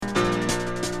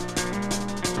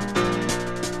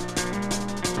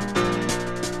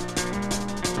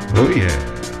Oh yeah.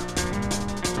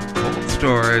 Cold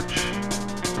storage.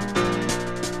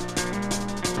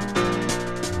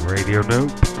 Radio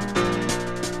Nope.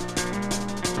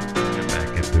 Get back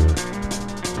into it.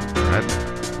 Right now.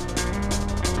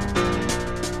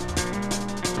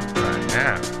 Right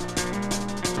now.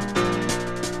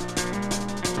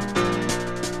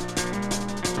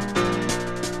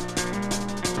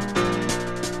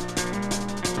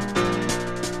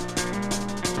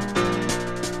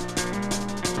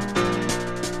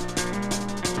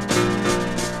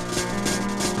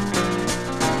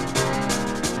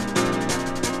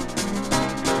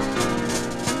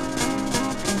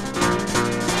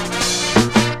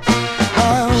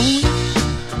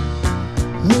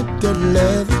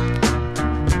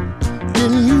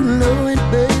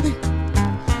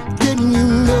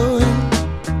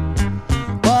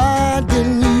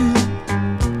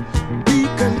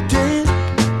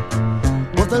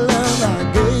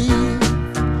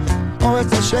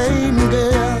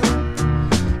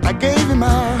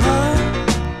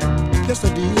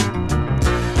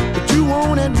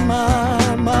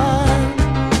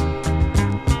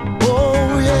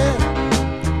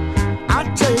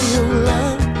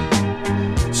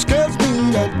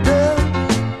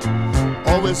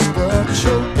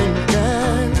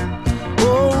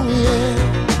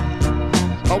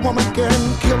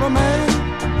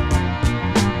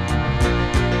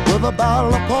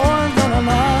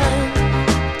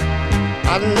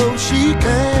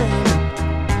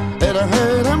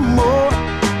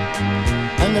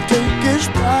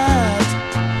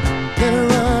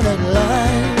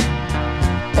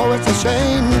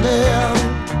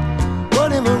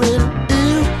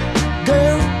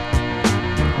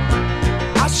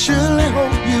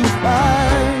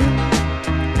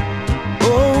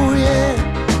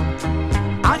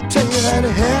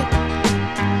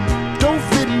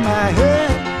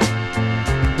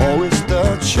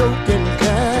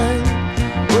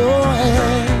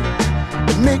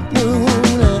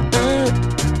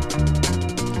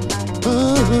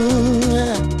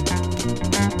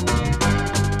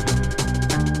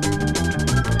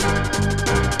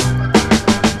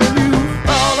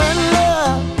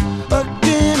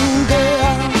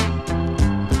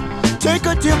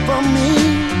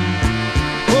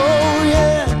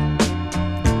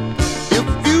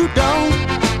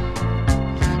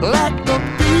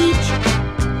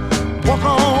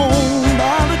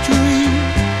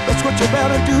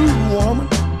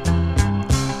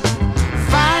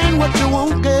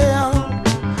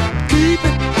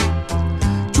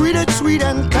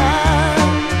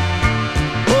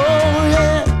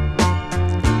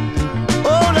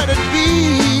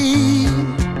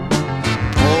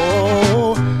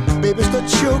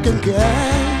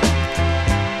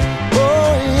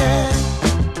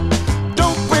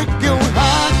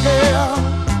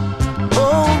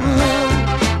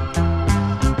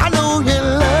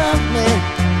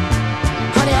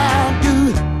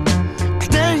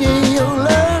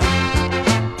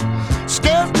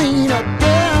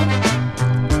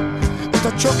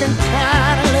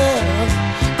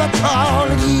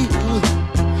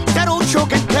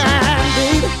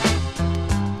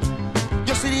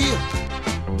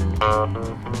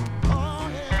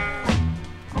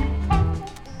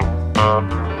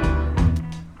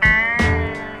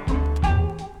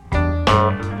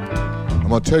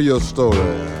 Tell you a story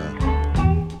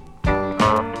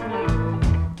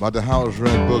about the house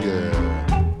rent boogie.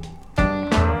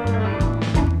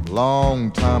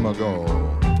 Long time ago,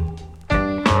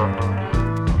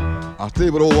 I stayed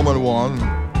with an old woman one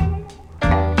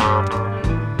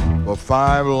for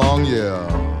 5 long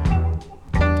years.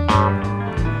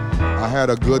 I had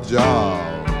a good job.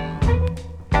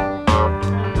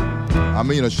 I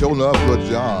mean, a sure enough good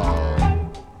job.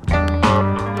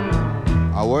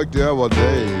 I worked there every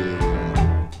day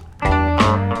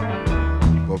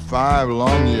for 5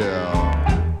 long years.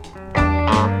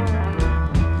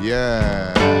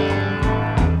 Yeah.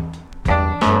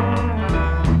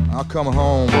 I come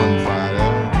home one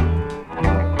Friday.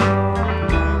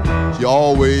 She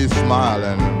always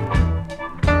smiling.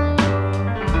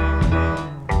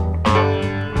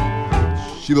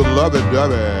 She was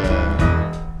lovey-dovey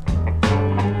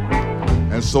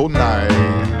and so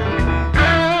nice.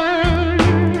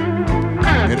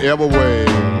 In every way,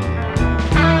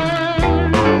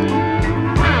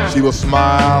 she would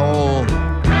smile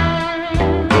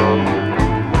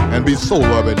and be so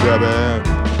lovey-dovey.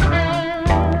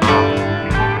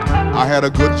 I had a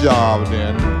good job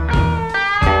then.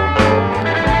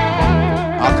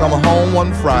 I come home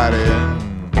one Friday.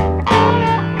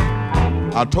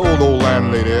 I told the old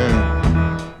landlady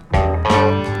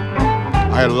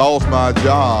I had lost my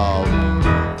job.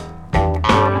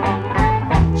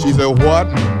 He said, what?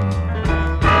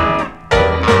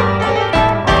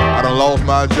 I done lost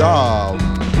my job.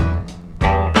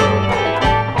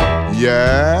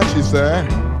 Yeah, she said.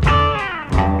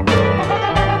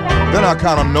 Then I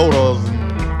kind of noticed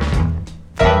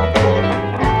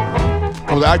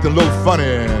I was acting a little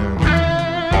funny.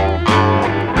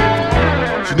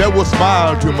 She never would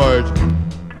smile too much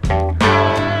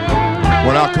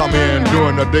when I come in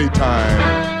during the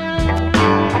daytime.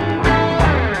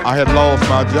 I had lost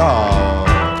my job.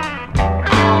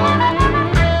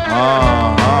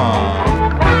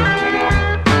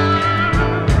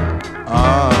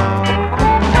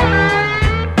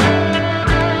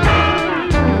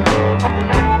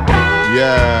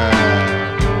 Yeah.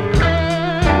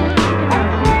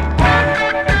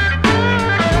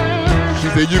 She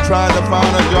said, you trying to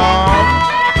find a job?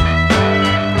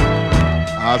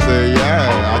 I said,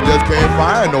 yeah, I just can't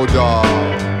find no job.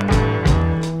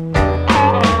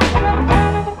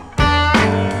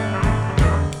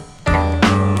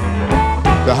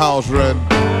 The house rent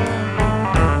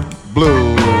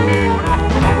blue.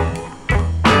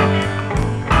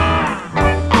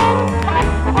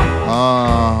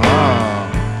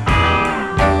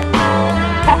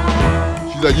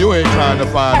 She said, you ain't trying to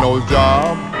find no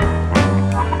job.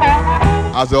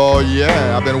 I said, oh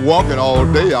yeah, I've been walking all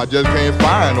day, I just can't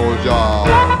find no job.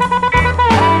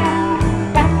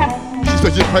 She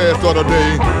said she passed the other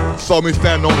day, saw me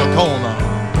standing on the corner,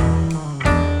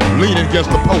 leaning against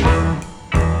the post.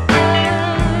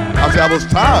 I said, I was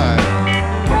tired.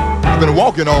 I've been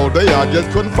walking all day, I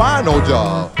just couldn't find no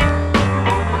job.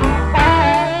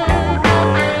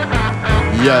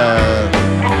 Yeah.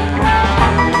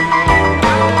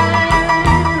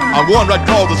 I'm going right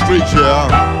across the street here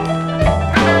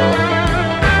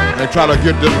and try to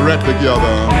get this rent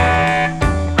together.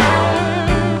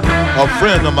 A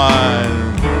friend of mine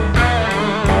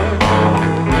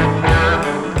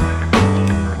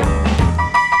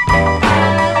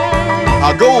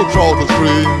I go across the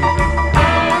street.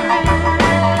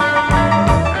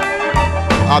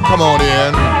 I come on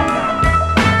in.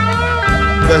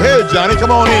 Say, hey Johnny,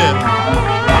 come on in.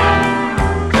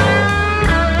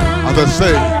 I just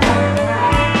say,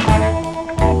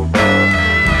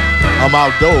 I'm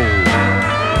outdoors.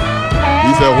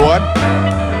 He said, what?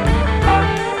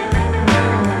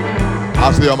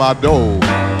 I say, I'm outdoors.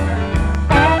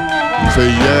 He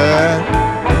said, yeah.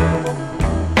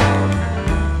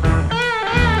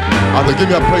 I said, give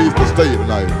me a place to stay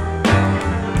tonight.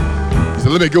 He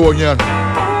said, let me go in here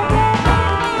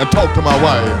and talk to my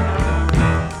wife.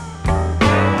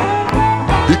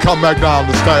 He come back down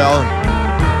the stairs.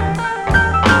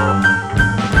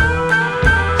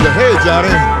 He said, hey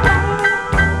Johnny.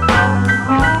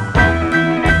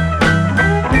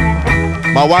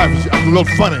 My wife, she's a little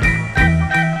funny.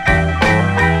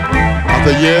 I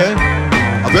said, yeah.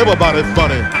 I said, everybody's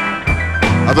funny.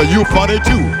 I said, you funny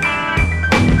too.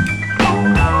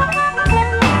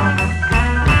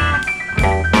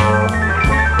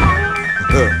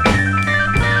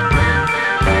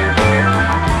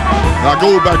 I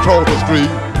go back across the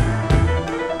street.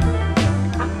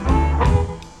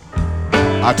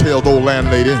 I tell the old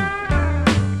landlady,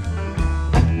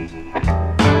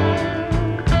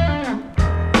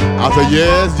 I said,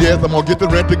 yes, I'm gonna get the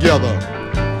rent together.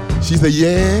 She said,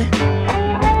 yeah.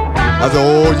 I said,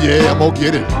 oh yeah, I'm gonna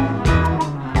get it.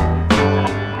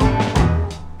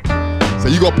 So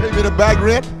you gonna pay me the back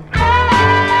rent?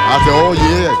 I said, oh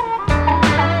yeah.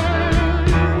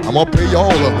 I'm gonna pay you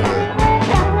all of it.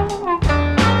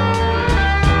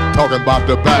 Talking about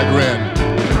the back rent.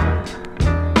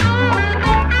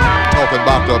 Talking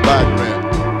about the back rent.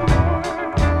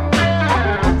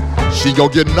 She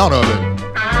gonna get none of it.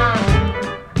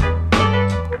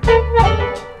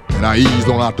 And I ease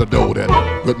on out the door then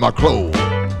with my clothes.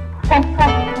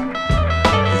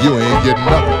 You ain't getting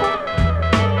nothing.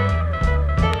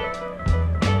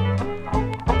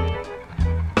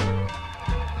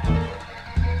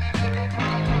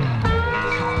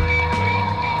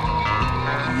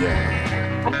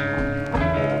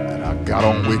 Got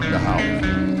on with the house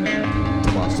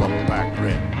to my some back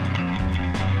rent.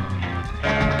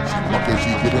 She lucky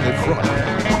she get in the front.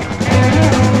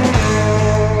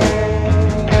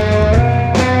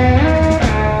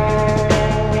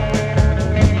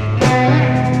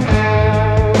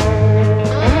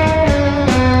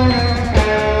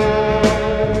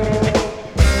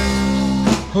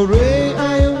 Hooray, I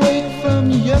awake from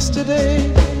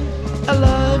yesterday,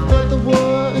 alive, but the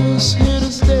war is here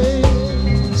to stay.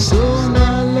 So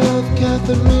my love,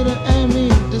 Catherine and me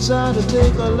desire to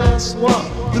take our last walk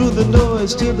through the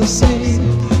doors to the sea.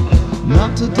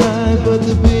 Not to die, but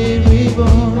to be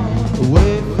reborn,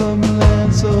 away from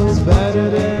lands so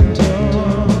battered and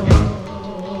torn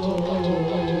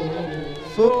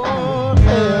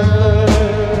forever.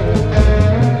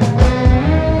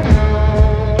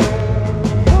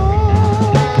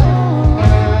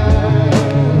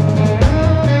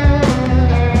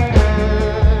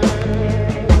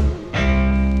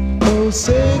 Oh,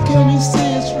 say, can you see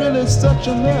it's really such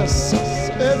a mess?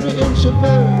 Every inch of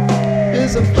earth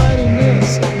is a fighting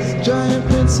mess. Giant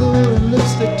pencil and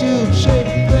lipstick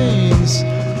tube-shaped things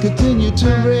continue to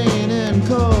rain and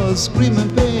cause screaming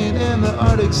pain, and the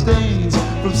Arctic stains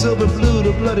from silver blue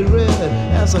to bloody red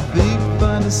as a big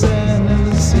fine of sand in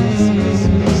the sea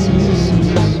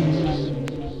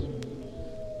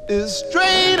is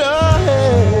straight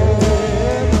ahead.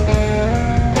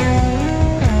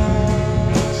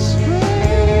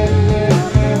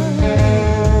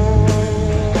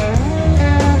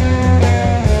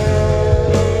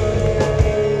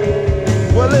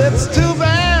 Well, it's too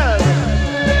bad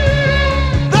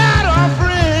that our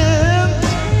friends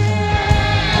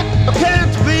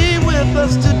can't be with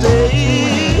us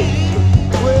today.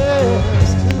 Well,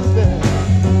 it's too bad.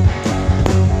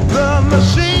 The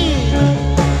machine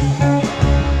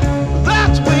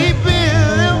that we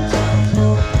built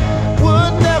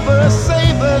would never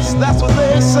save us. That's what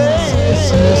they say.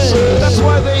 That's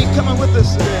why they coming with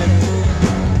us today.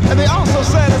 And they also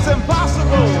said it's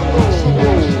impossible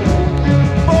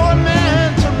for a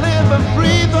man to live and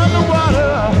breathe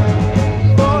underwater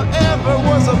forever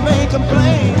was a main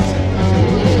complaint.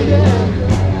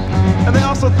 And they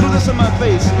also threw this in my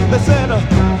face. They said,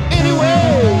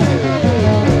 anyway,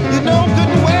 you know good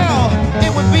and well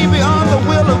it would be beyond the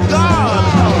will of God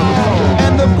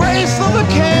and the grace of the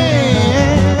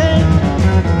King,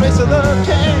 grace of the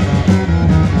King.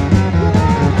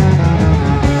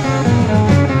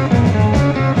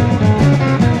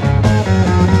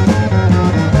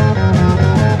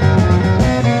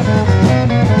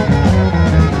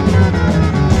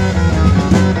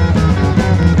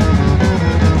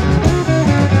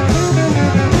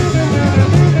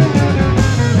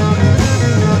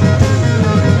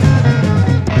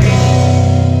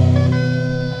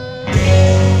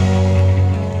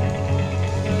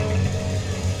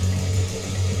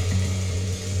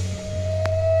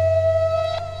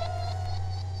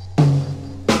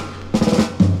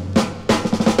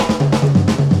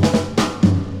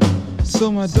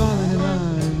 So my darling and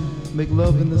I make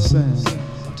love in the sand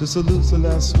to salute the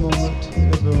last moment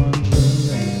ever on dry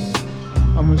land.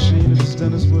 Our machine has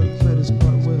done its work, played its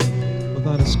part well.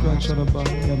 Without a scratch on our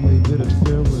body, I may bid it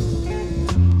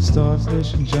farewell.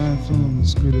 Starfish and giant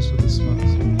flumes greet us with a smile.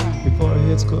 Before our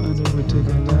heads go under, we take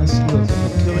a last look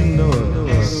at the killing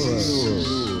noise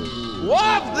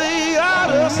of the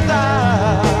outer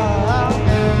style.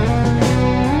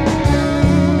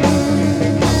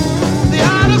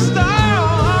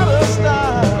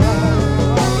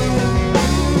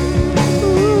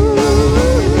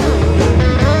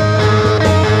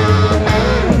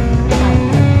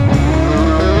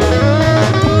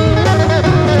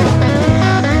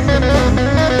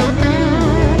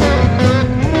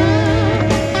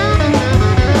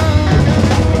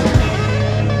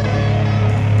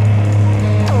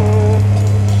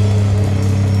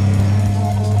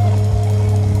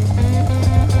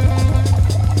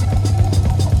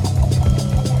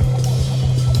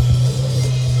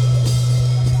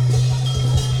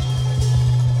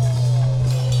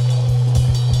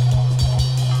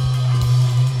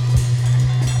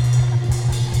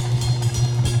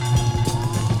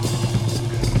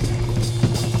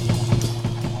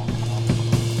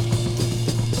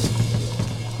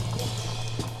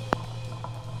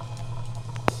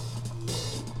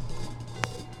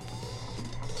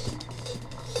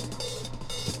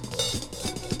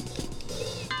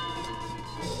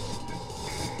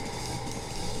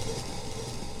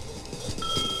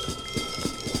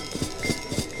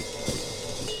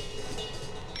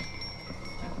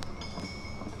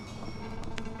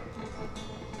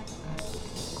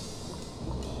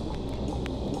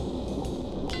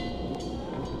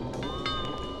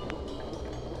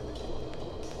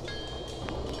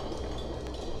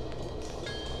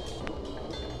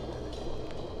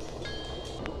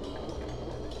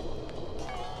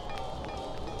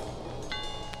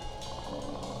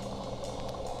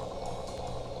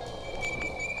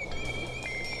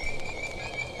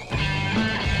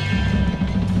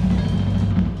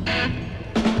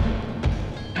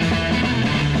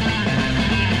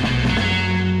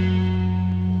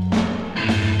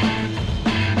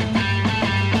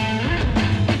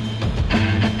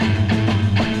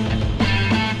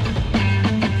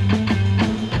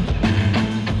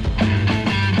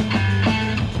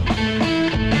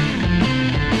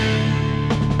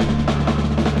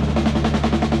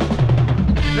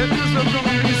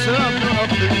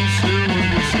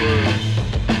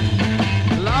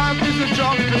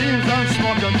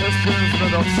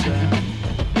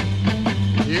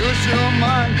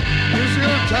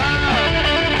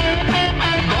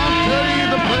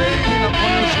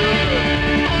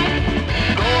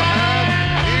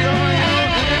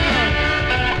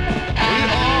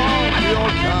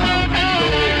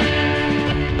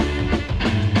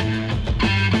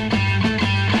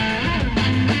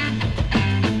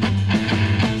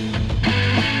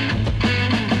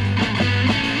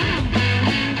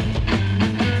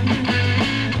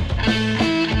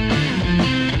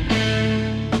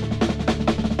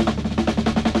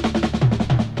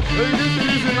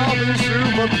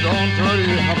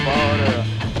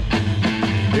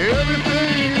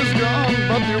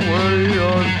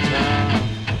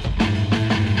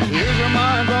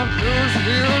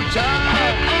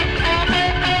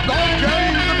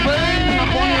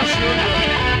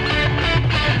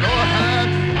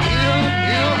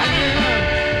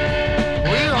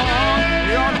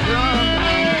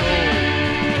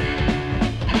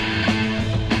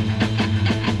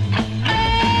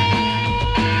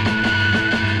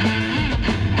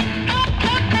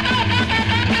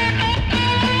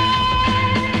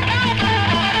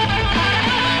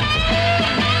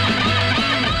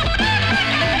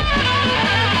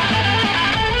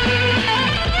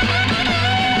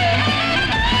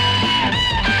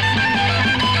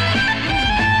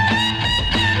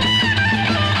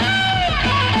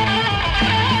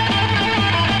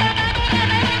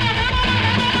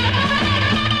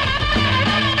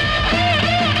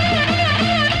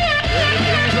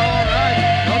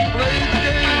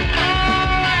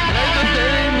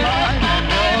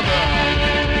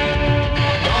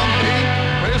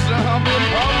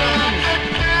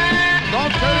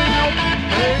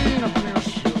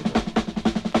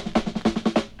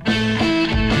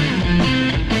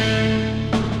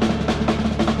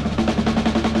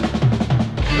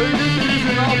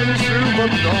 is true,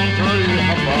 but don't worry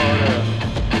about it.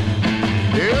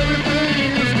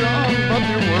 Everything is gone, but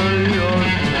you worry your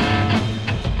time.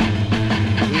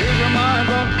 Here's your mind,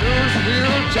 don't lose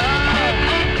your child.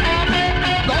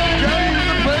 Don't carry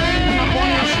the pain upon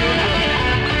your shoulder.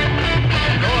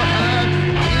 Go ahead,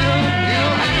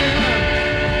 heal again.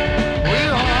 We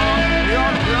are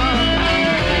your drum.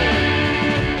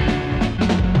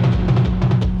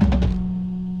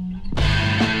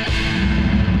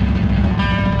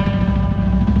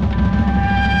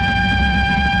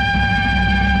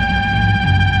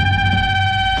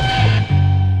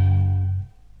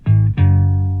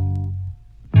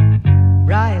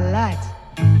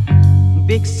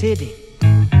 Big city,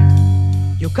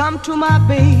 you come to my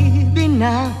baby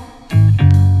now.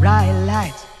 Bright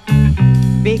lights,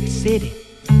 big city,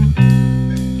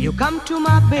 you come to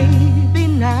my baby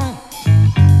now.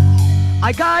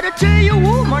 I gotta tell you,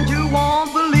 woman, you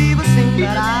won't believe a thing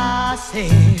that I say.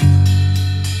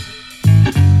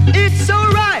 It's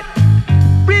alright,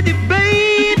 pretty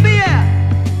baby, yeah.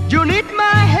 You need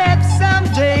my help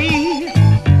someday.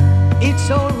 It's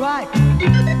alright,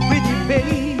 pretty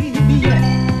baby.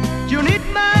 You need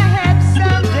my help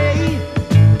someday.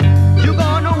 You're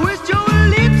gonna wish your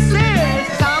lips said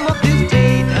some of this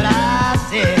day that I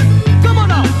said. Come on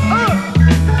now,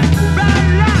 bright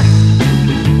lights,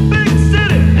 big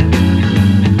city.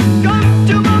 Come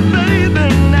to my baby,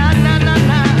 na na na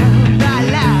na. Bright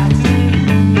lights,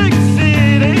 big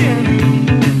city.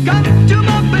 Come to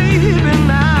my baby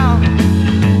now.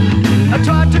 I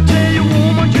tried to tell you,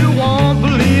 woman, you won't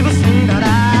believe a thing that I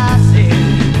said.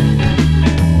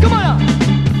 Come on up.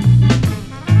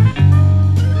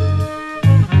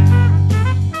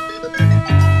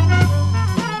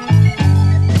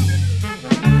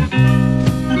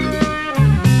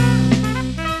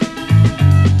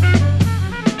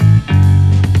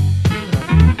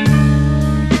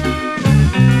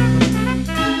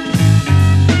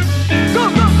 Go,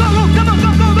 go, go, go, come on, go,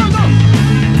 go, go, go.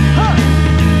 Huh.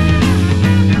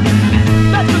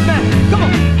 That's good, man. Come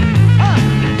on. Huh.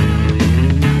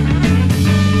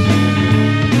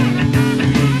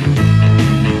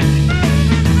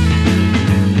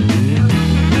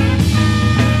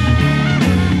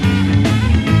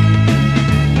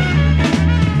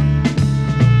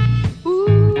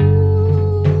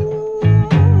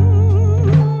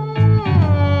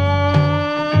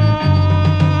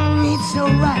 It's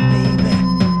alright, baby.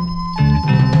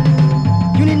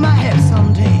 You need my help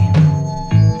someday.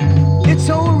 It's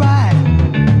alright.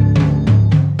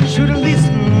 Should've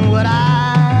listened what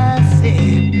I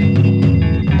said.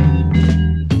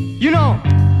 You know,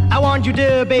 I want you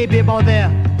there, baby, about there.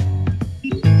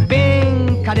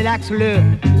 Bing, Cadillac sur le.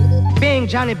 Bing,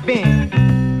 Johnny Bing.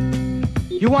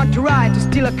 You want to ride to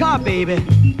steal a car, baby.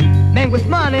 Man with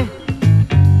money,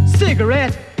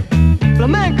 cigarette,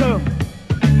 flamenco,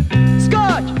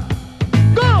 scotch.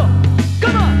 Go!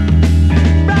 Come on!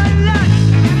 Bright lights,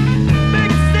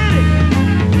 big city.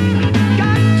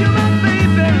 Got to my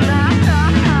baby now.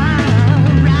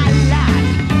 Bright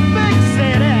lights, big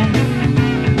city.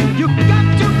 You got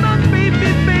to my baby,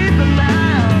 baby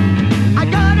now. I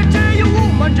gotta tell you,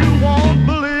 woman, you won't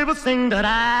believe a thing that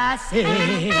I say.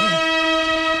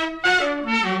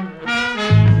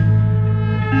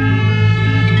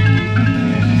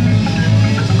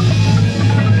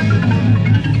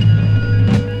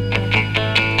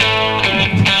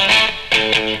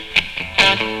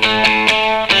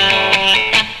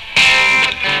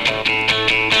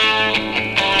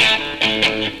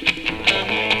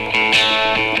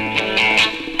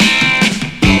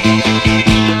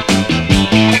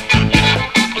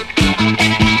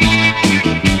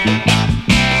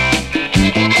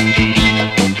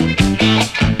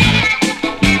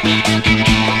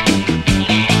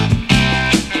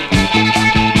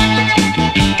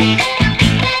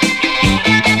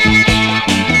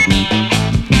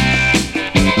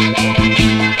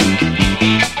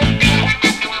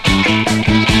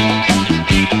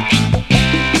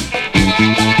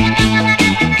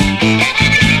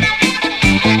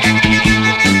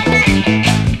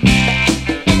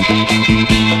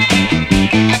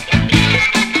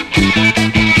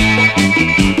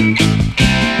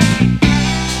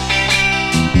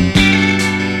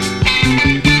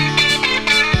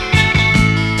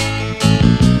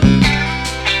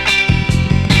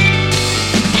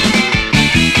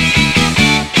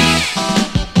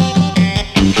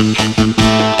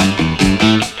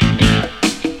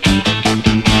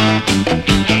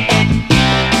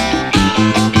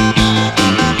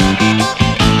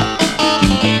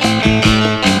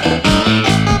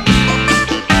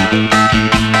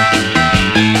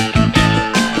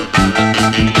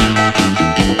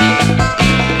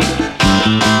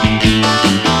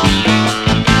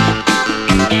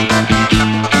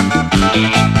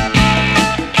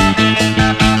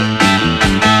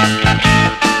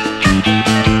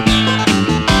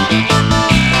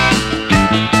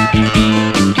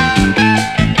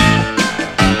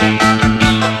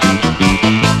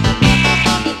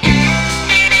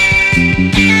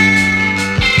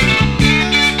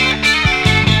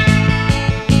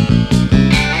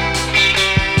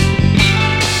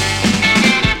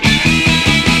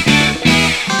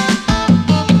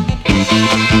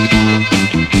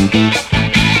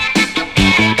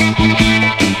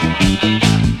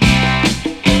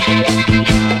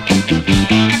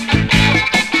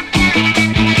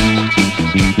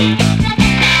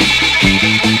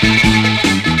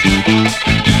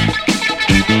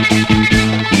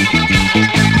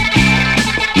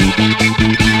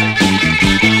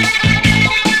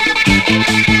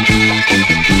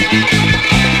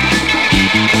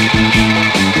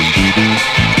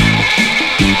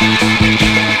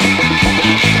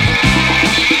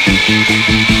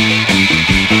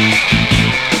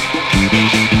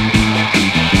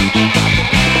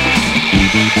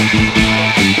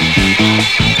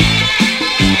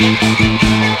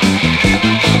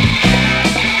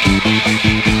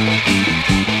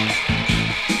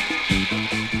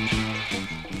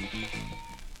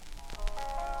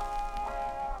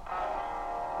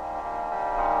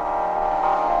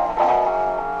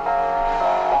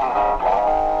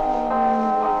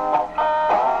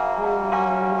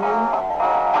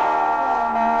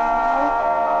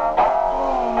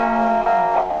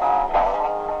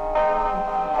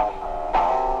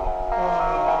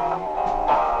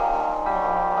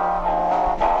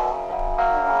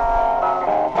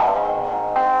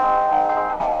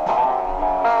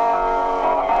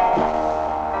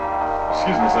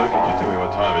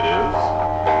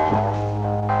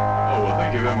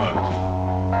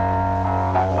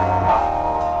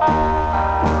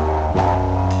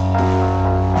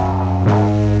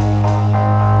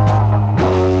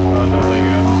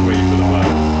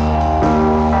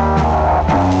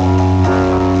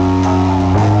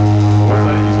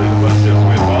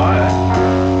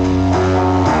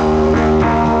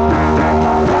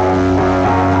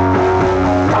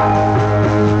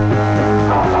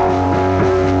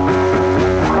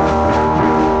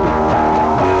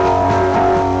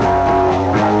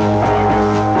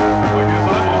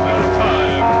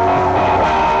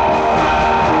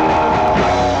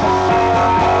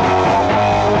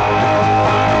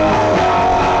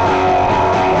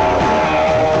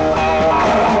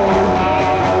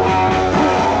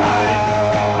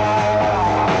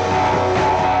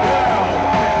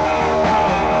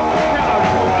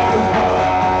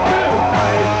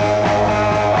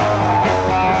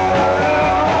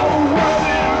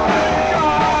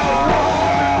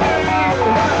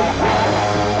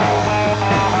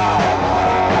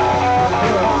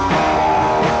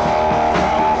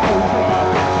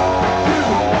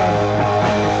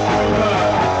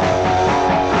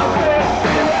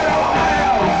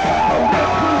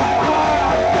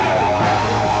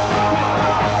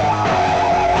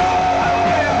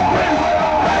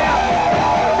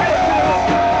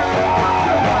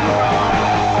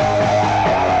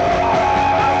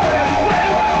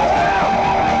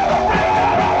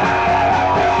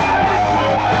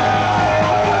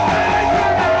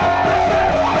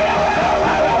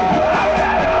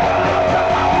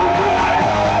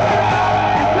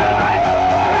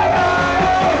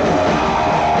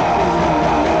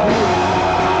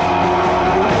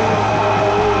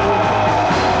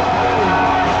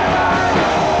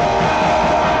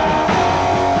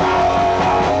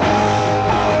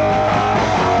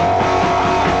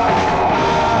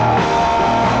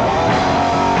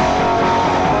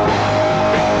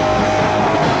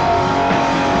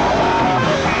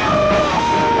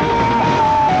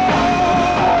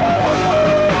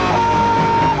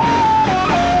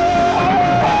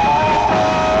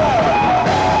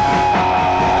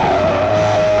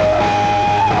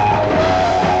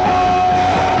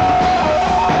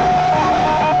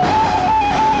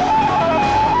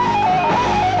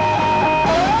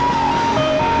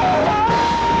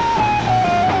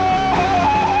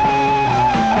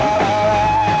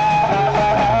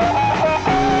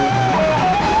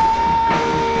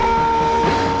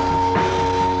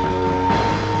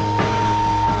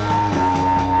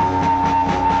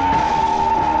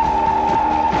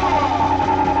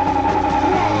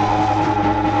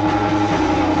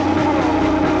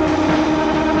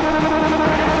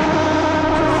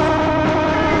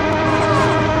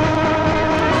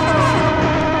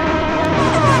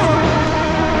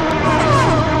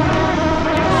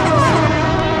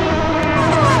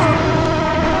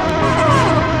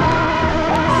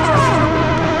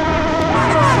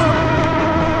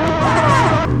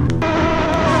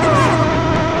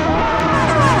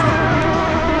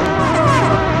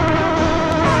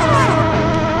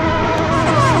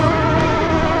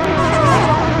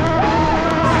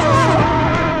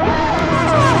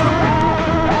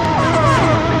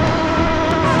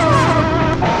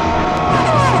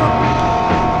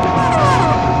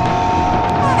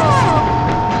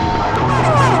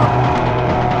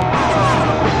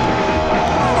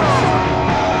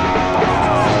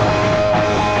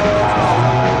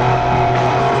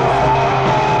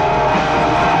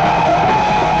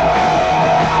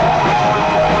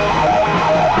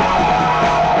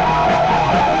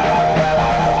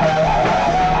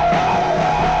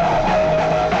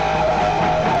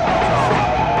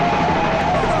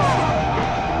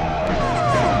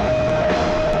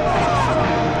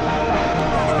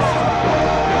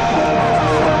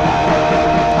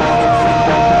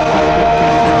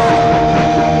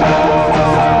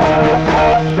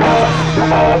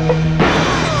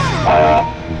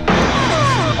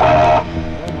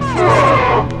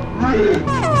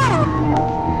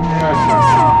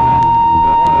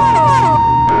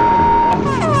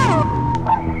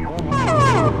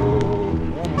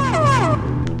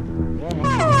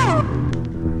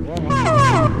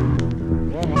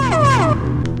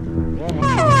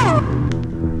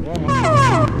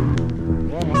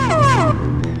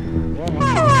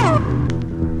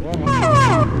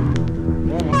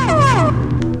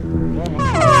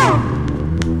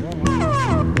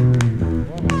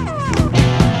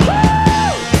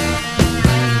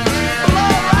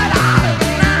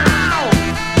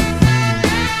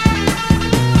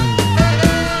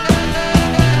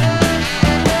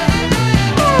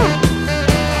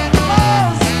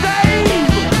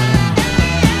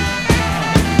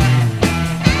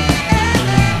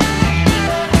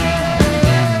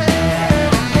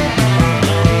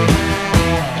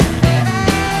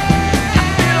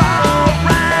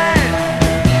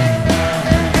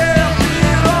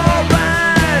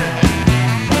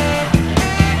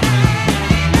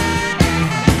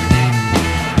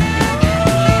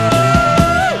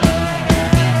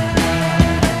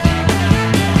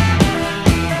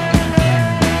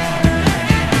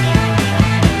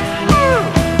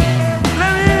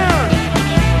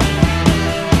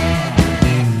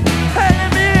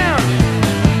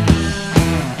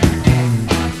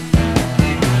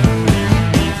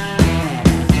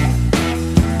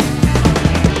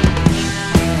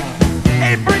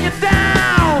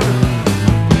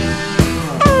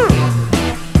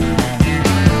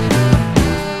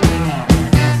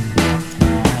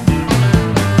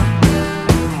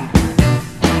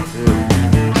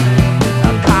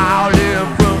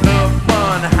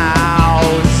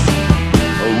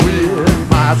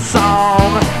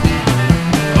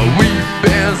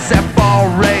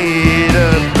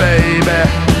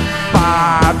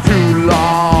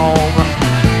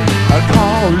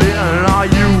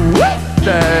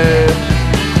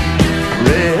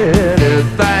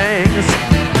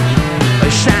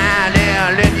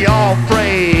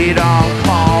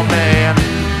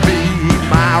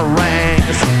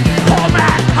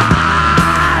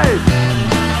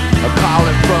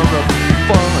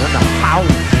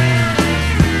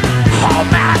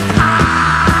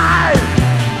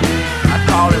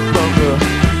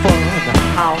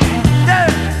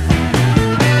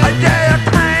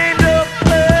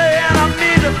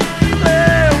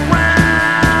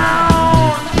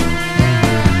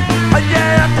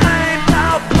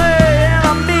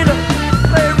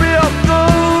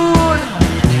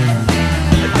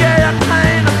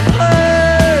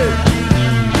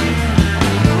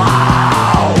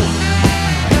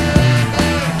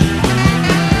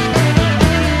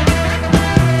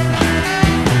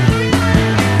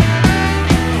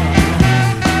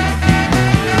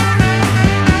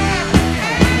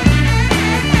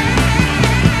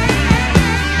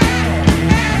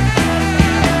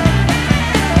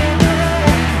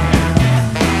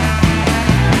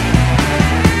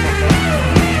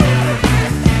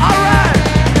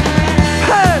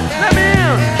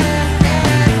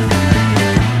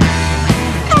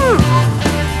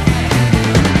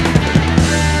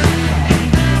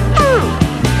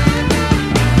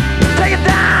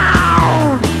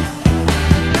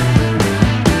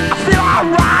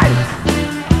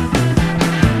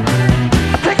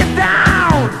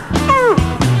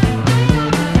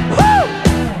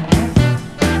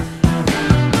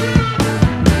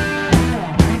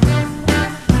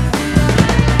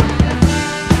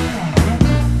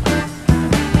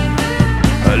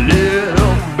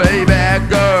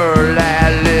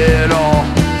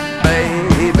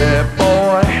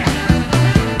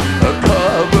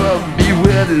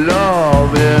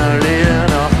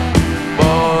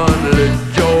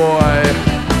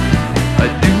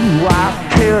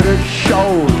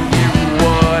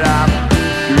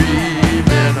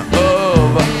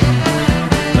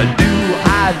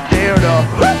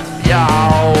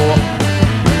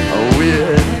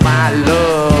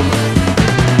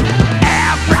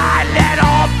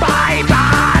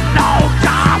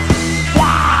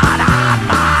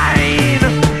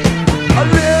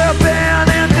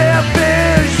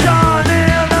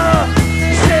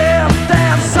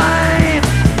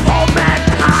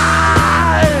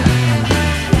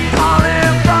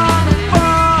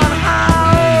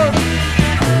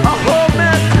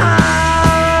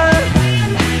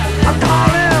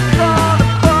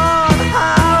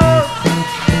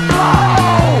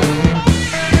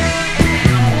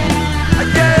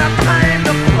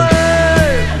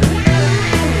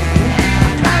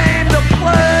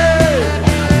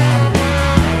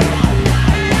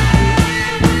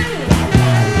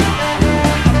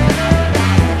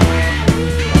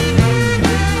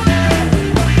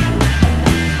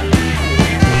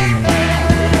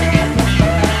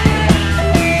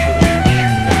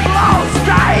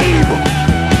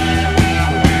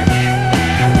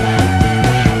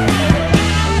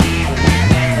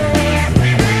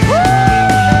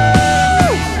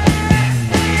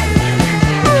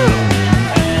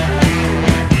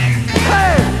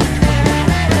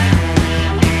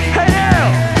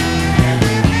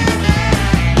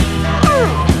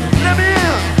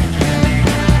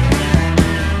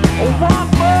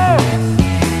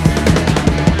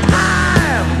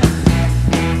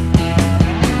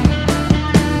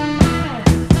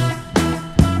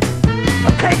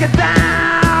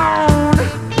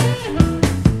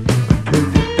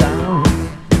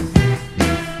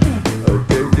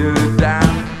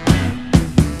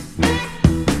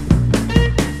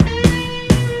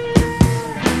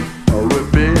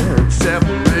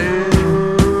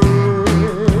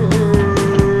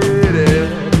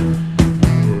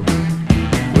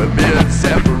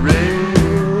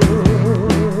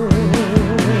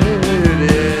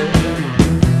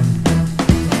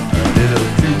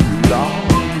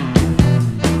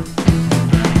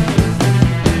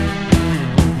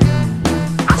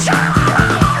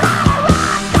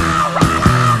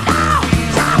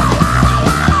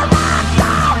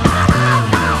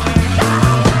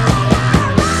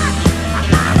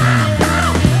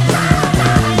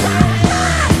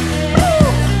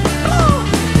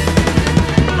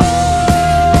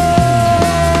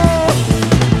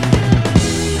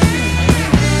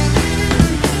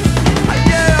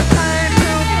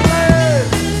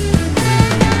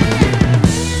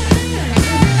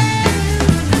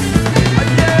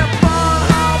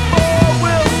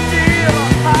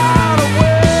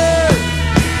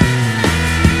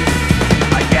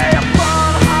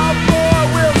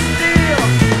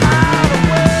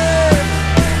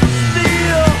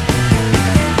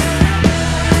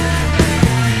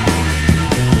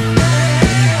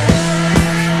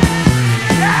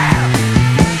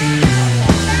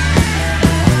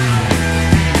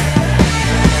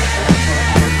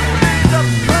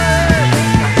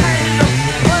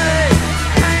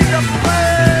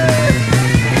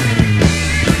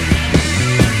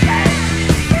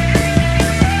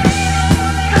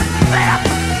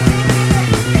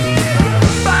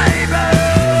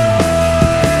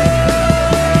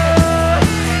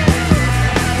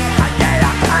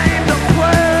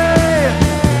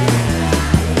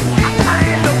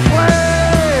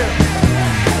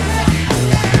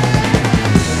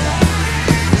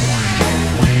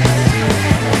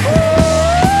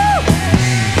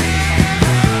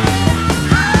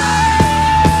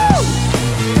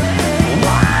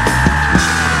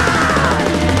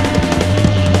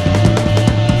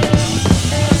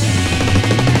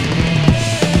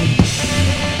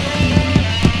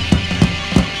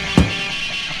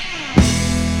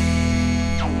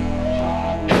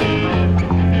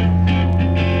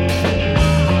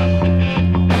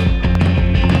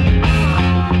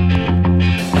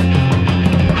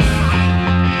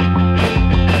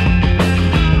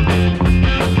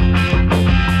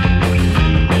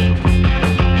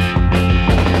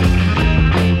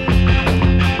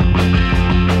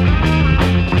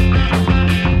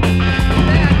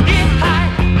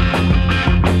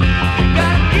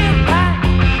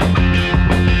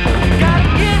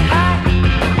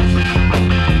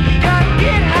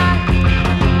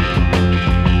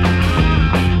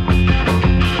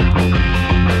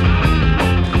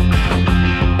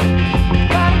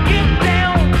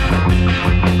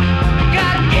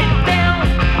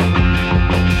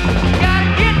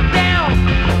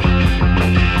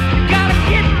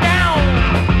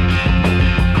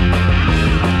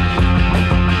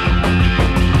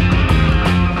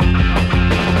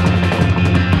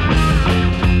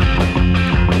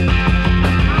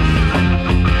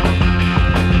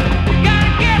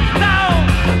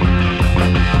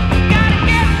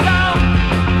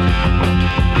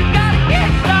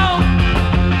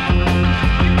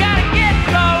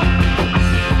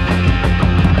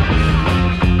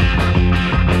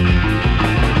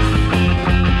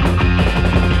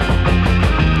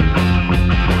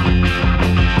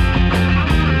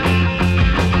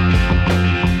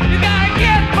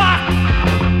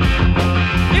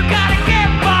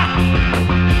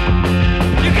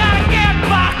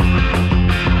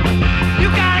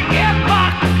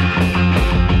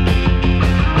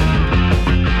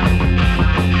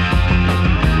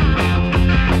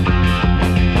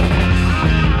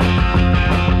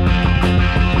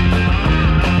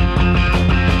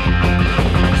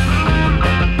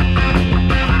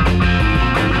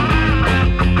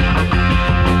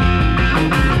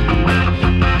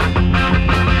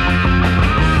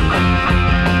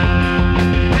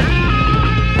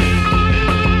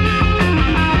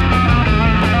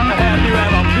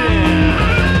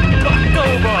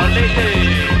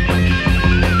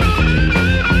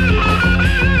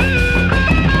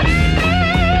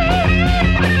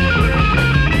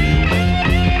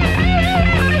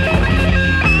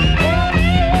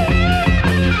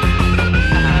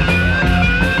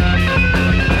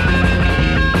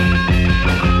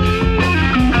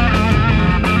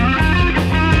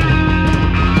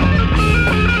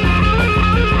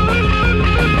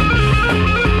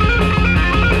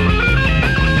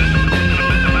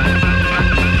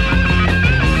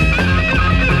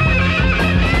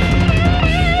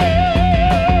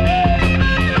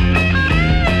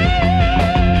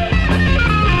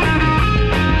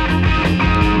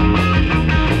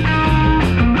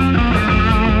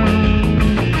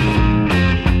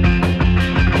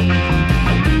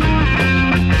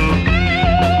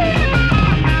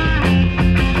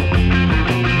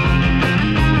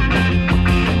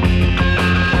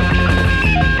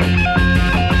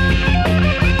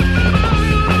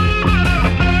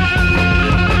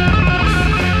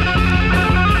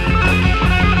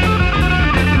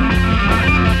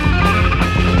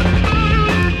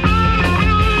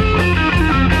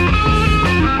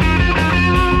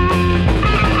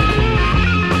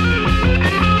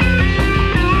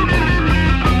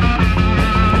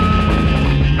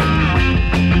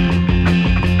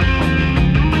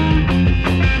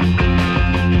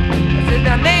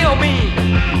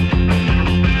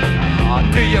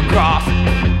 cross,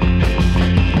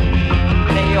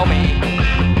 Naomi.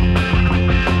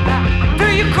 Do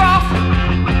you cross?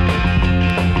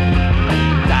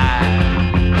 Die.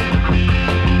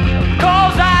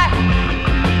 'Cause I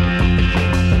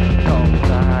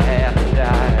have to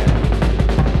die.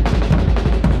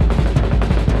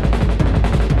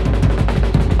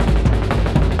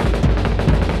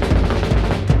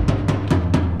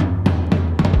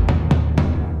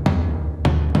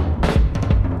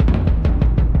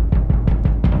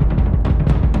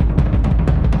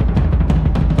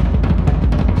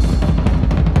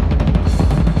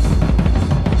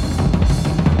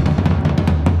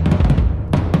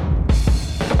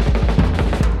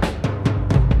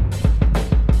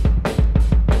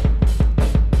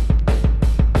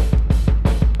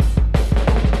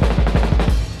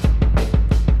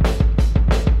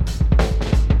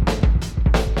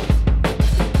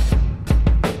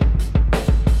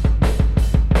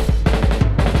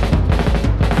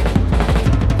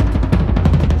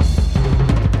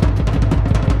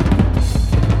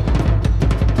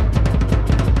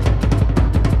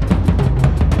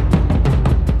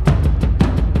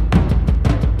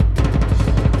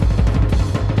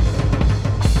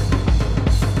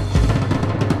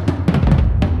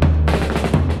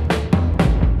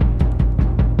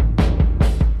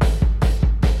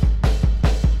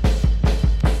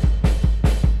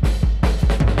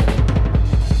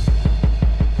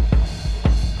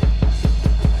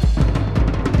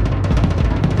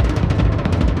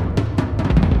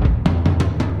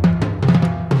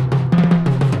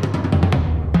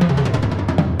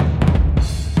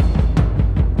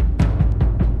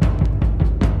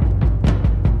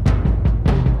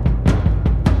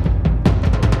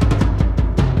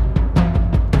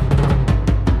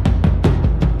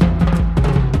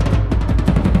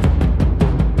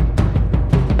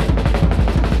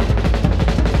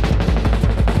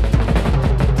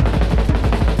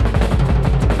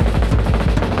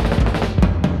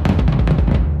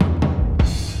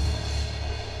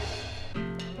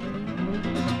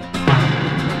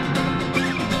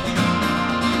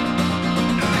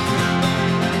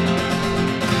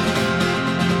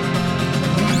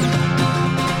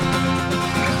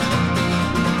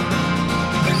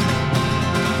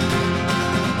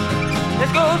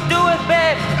 Let's go do it,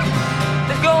 babe.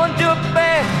 Let's go and do it,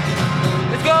 babe.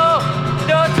 Let's go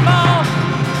do it tomorrow.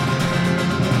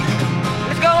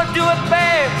 Let's go and do it,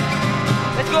 babe.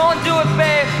 Let's go and do it,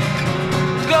 babe.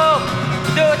 Let's go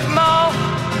do it tomorrow.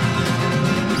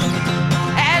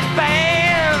 As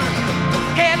bands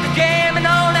kept jamming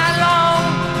all night long.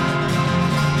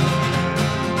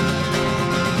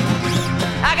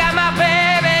 I got my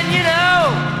baby, and you know,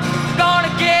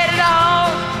 gonna get it on.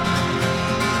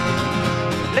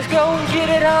 Let's go and get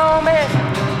it on, babe.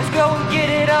 Let's go and get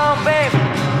it on, babe.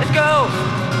 Let's go,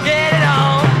 get it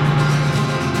on.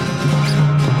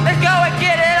 Let's go and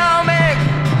get it on, babe.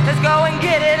 Let's go and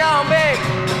get it on, babe.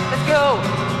 Let's go,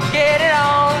 get it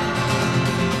on.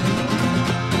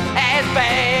 As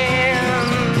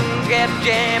band kept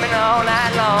jamming all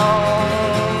night long.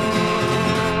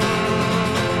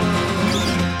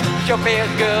 Sure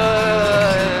feels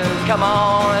good. Come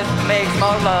on, let's make some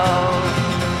more love.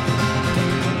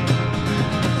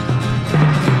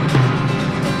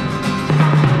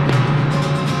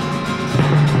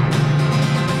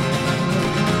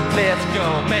 Let's go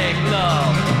make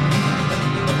love.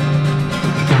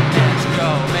 Let's go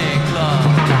make love.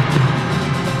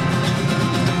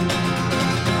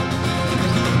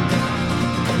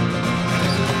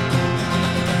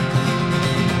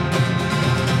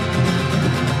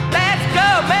 Let's go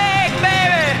make,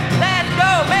 baby. Let's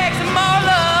go make some more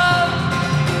love.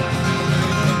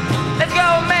 Let's go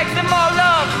make some more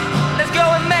love. Let's go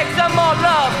and make some more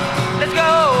love. Let's go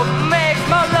make some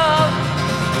more love.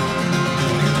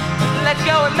 Let's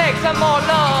go and make some more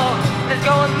love. Let's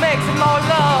go and make some more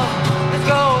love. Let's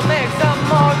go and make some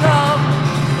more love.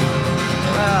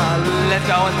 Let's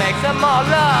go and make some more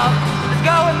love. Let's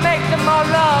go and make some more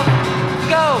love.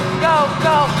 Go, go,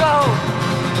 go, go.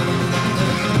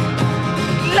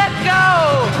 Let's go.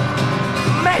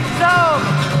 Make some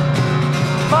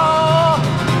more.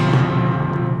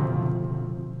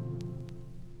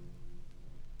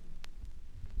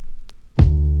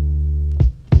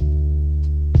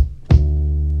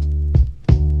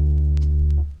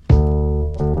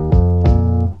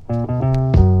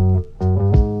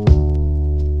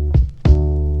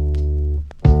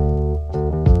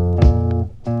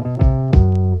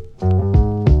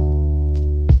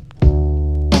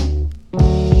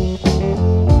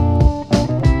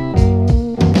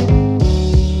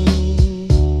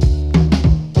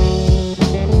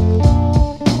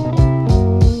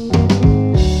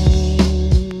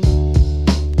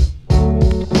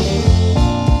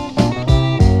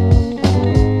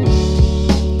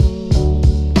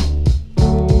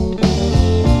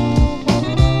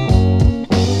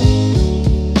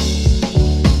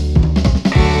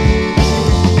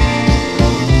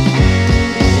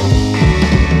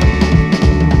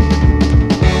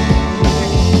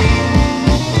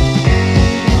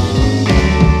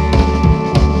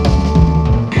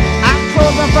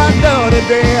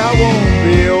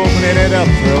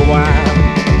 while.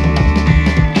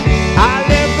 I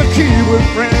left the key with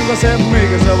friends. I said, make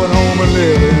yourself at home and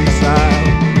live inside.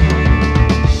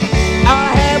 All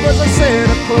I had was a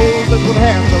set of clothes that would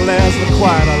have to last for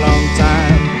quite a long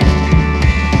time.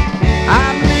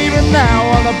 I'm leaving now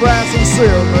on the brass and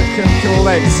silver can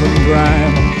collect some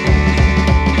grime.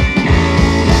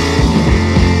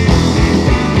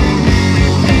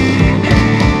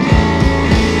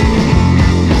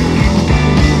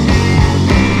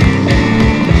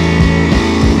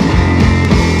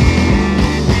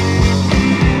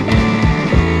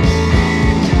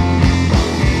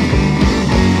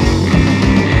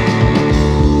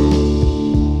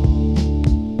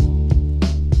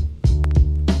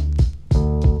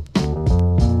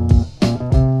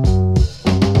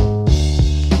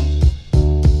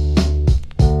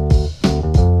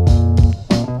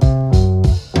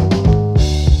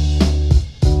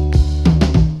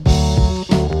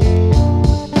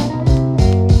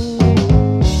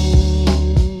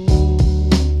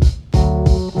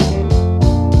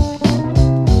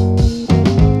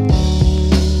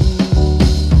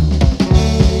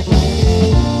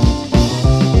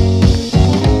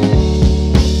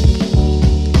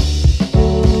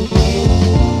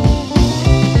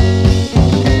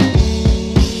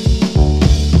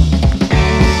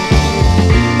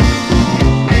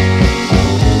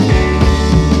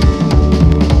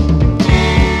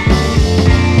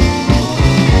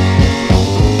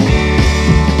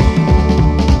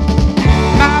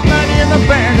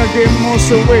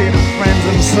 Away to friends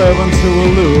and servants who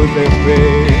will lose their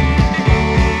pay.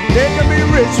 They can be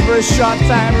rich for a short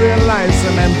time, realize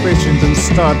some ambitions and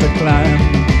start to climb.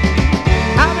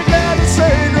 I'm glad to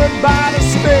say goodbye to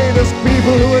status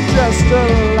people who are just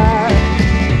alive.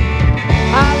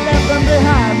 I left them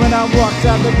behind when I walked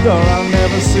out the door. I'll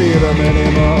never see them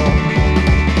anymore.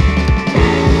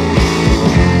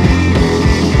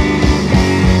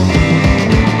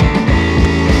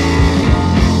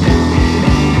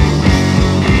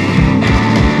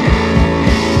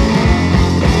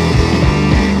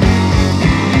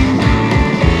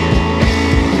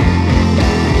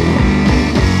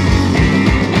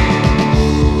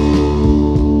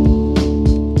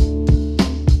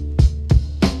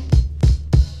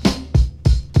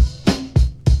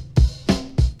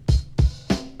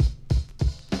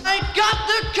 Got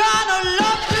the kind of love